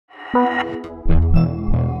Hey,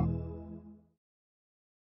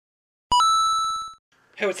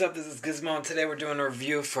 what's up? This is Gizmo, and today we're doing a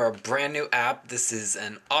review for a brand new app. This is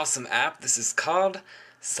an awesome app. This is called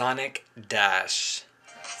Sonic Dash.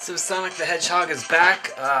 So Sonic the Hedgehog is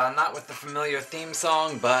back, not with the familiar theme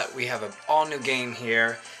song, but we have an all-new game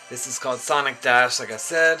here. This is called Sonic Dash, like I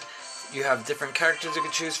said. You have different characters you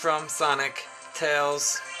can choose from: Sonic,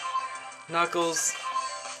 Tails, Knuckles,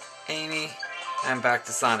 Amy, and back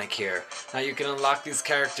to Sonic here. Now you can unlock these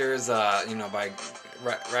characters, by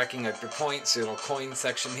racking up your points, your little coin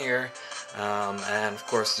section here, and of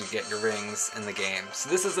course you get your rings in the game. So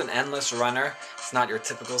this is an endless runner. It's not your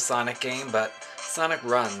typical Sonic game, but Sonic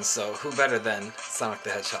runs, so who better than Sonic the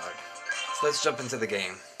Hedgehog? So let's jump into the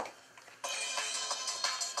game.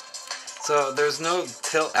 So there's no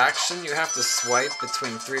tilt action. You have to swipe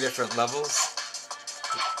between 3 different levels: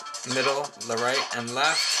 middle, the right, and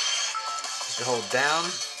left. You hold down.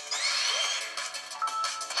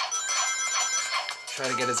 Try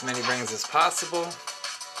to get as many rings as possible.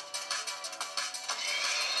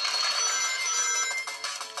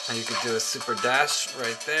 And you could do a super dash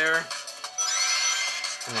right there.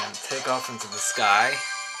 And then take off into the sky.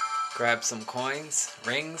 Grab some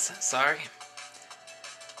rings, sorry.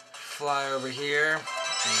 Fly over here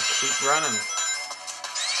and keep running.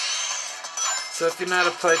 So if you know how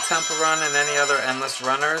to play Temple Run and any other endless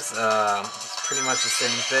runners, it's pretty much the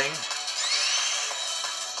same thing.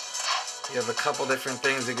 You have a couple different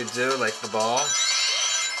things you could do, like the ball.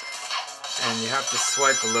 And you have to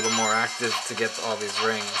swipe a little more active to get all these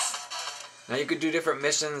rings. Now you could do different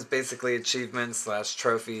missions, basically achievements /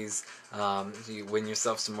 trophies. You win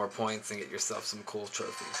yourself some more points and get yourself some cool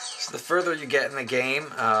trophies. So the further you get in the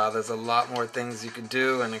game, there's a lot more things you could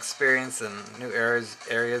do and experience, and new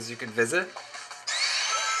areas you could visit.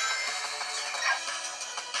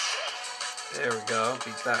 There we go,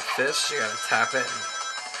 beat that fish. You gotta tap it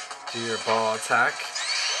and do your ball attack.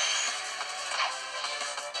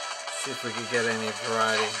 See if we can get any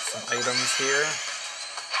variety. Some items here.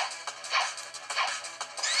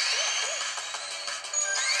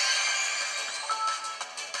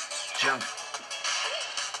 Jump.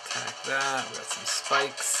 Attack that. We got some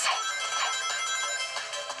spikes.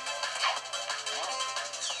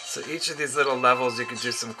 So each of these little levels you can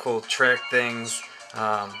do some cool trick things.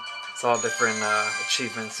 It's all different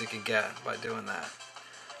achievements you can get by doing that.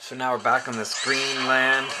 So now we're back on this green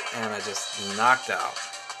land, and I just knocked out.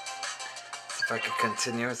 So if I could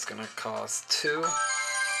continue, it's going to cost 2.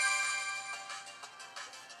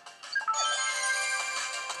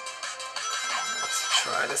 Let's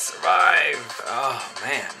try to survive. Oh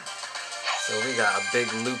man. So we got a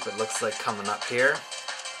big loop, it looks like, coming up here.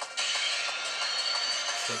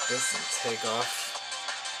 Take this and take off.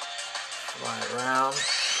 Fly around.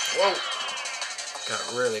 Whoa! Got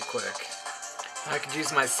really quick. I could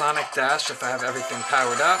use my Sonic Dash if I have everything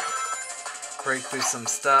powered up. Break through some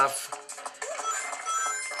stuff.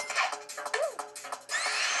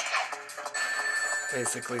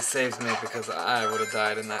 Basically saves me because I would have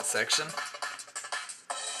died in that section.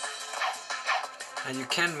 And you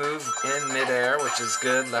can move in midair, which is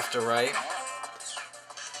good, left or right.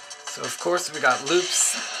 So of course we got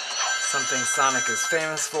loops, something Sonic is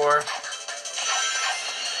famous for.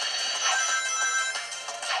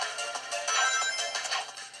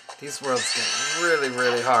 These worlds get really,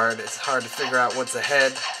 really hard. It's hard to figure out what's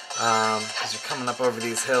ahead because you're coming up over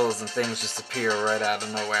these hills and things just appear right out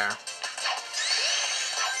of nowhere.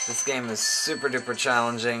 This game is super duper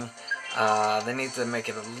challenging. They need to make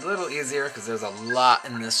it a little easier because there's a lot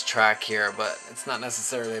in this track here, but it's not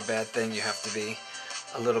necessarily a bad thing. You have to be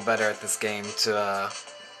a little better at this game to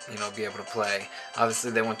be able to play.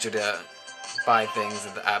 Obviously they want you to buy things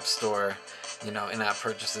at the App Store, in-app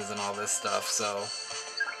purchases and all this stuff, so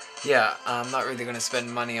yeah, I'm not really going to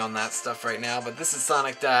spend money on that stuff right now, but this is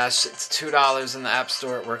Sonic Dash. It's $2 in the App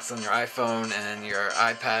Store. It works on your iPhone and your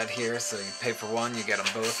iPad here, so you pay for one, you get them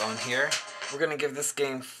both on here. We're going to give this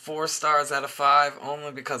game 4 stars out of 5,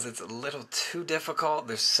 only because it's a little too difficult.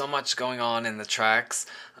 There's so much going on in the tracks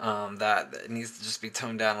that it needs to just be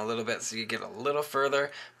toned down a little bit so you get a little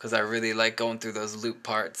further, because I really like going through those loop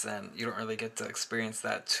parts, and you don't really get to experience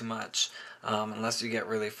that too much unless you get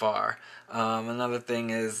really far. Another thing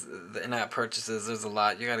is the in-app purchases. There's a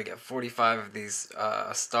lot. You got to get 45 of these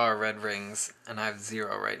star red rings, and I have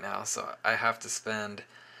 0 right now, so I have to spend,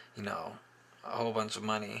 a whole bunch of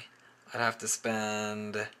money. I'd have to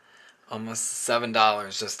spend almost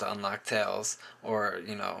 $7 just to unlock Tails, or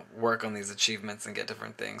work on these achievements and get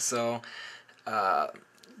different things. So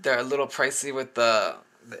they're a little pricey with the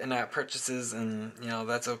the in-app purchases, and you know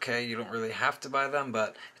that's okay. You don't really have to buy them,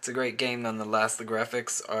 but it's a great game nonetheless. The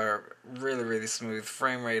graphics are really, really smooth.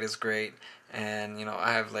 Frame rate is great, and you know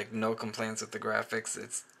I have like no complaints with the graphics.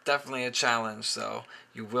 It's definitely a challenge, so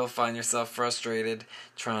you will find yourself frustrated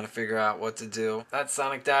trying to figure out what to do. That's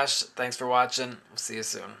Sonic Dash. Thanks for watching. We'll see you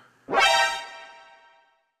soon.